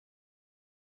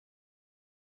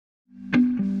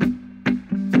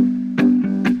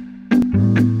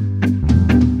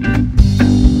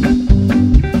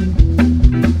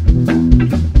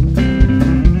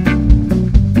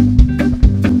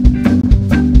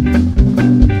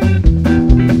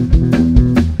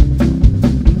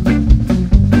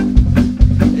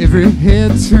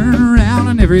head turned around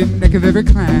on every neck of every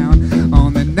clown.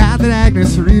 On the night that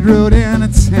Agnes Reid rode into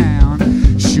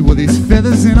town, she wore these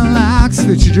feathers in her locks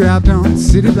that she dropped on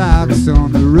city blocks.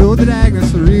 On the road that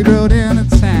Agnes Reid rode into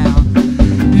town,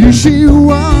 you she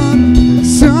won,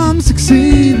 some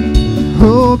succeed.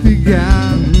 Hope you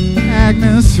got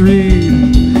Agnes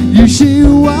Reid. You she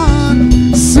won,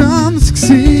 some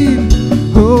succeed.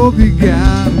 Hope you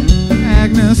got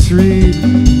Agnes Reid.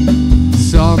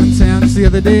 Saw them in town just the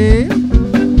other day.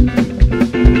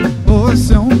 Oh,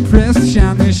 so impressed,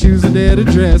 shine their shoes and their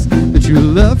dress. But your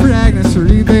love for Agnes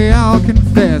Reid, they all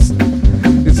confessed.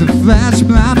 It's a flash of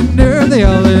blinding nerve, they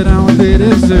all let on what they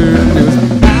deserve. It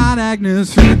was not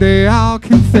Agnes Reid, they all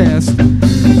confessed.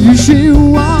 You she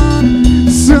won,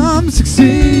 some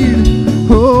succeed.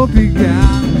 Hope you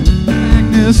got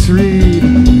Agnes Reid.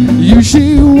 You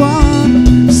she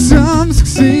won, some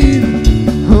succeed.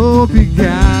 Hope you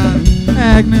got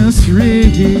Agnes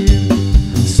Reid.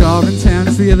 Saw her in town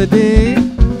just the other day.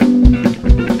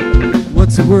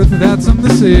 What's it worth without something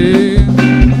to say?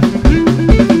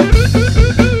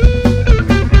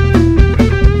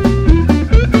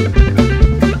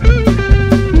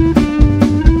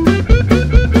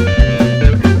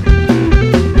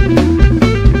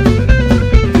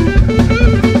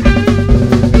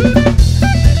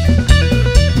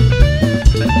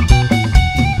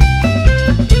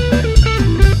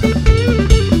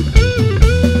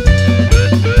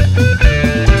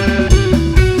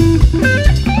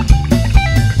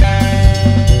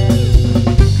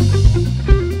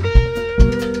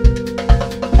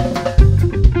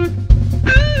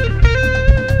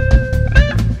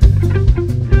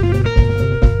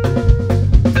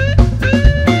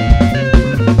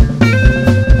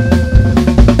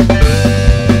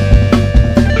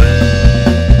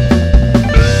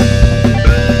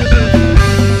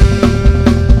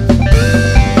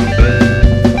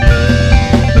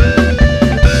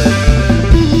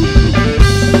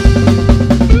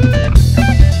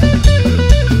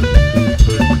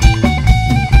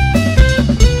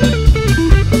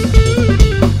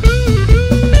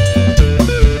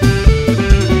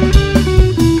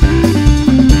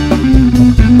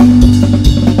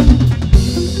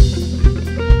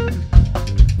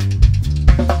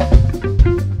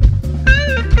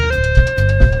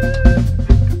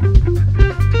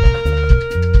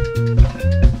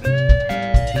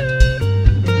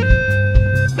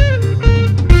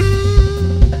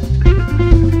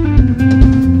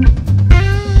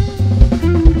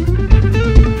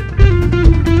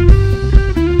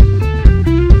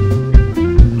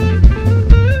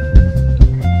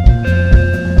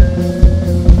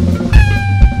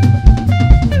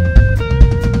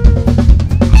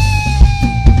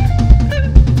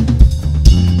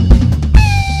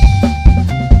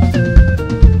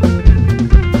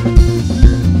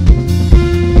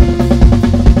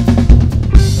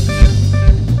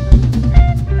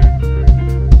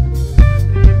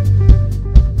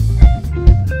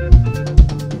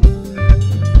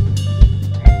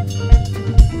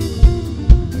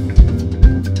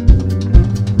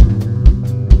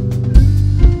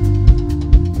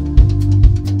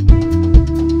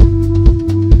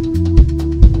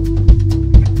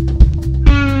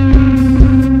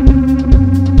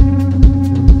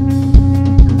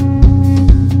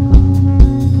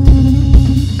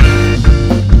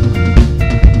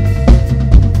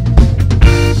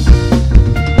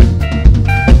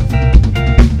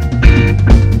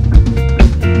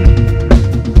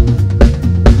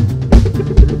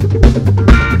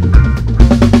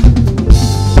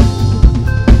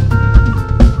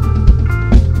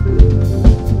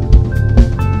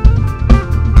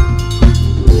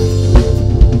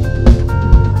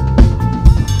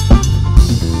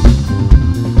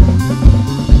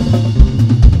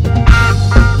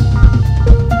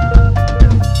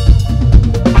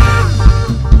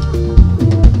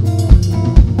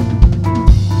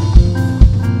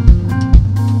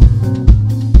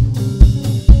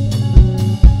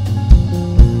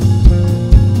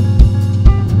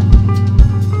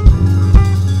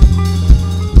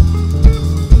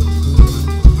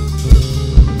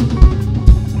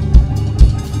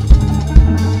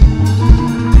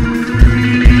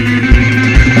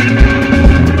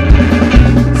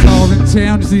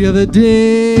 The other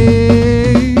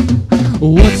day,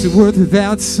 what's it worth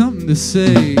without something to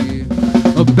say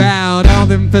about all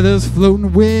them feathers floating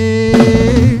away?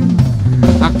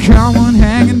 I caught one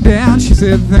hanging down, she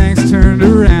said thanks, turned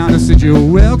around. I said you're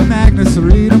welcome, Agnes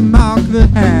Reid, to mock the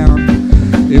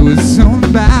hound. It was sown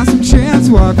by some chance,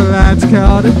 walk the lights,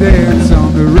 called a dance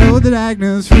on the road that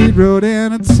Agnes Reid rode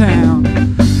into town.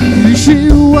 You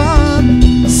she won,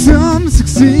 some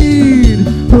succeed,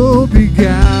 hope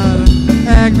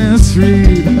Agnes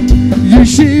Reid. You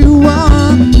she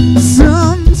won,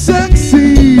 some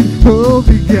succeed. Hope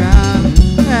you got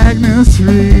Agnes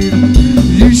Reid.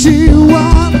 You she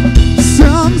won,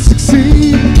 some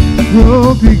succeed.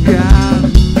 Hope you got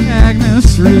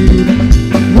Agnes Reid.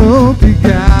 Hope you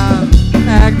got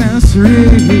Agnes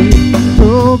Reid.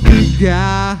 Hope you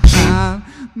got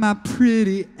my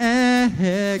pretty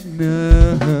Agnes.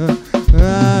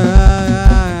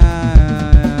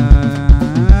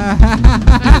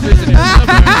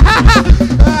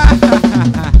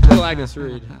 Little Agnes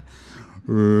Reid.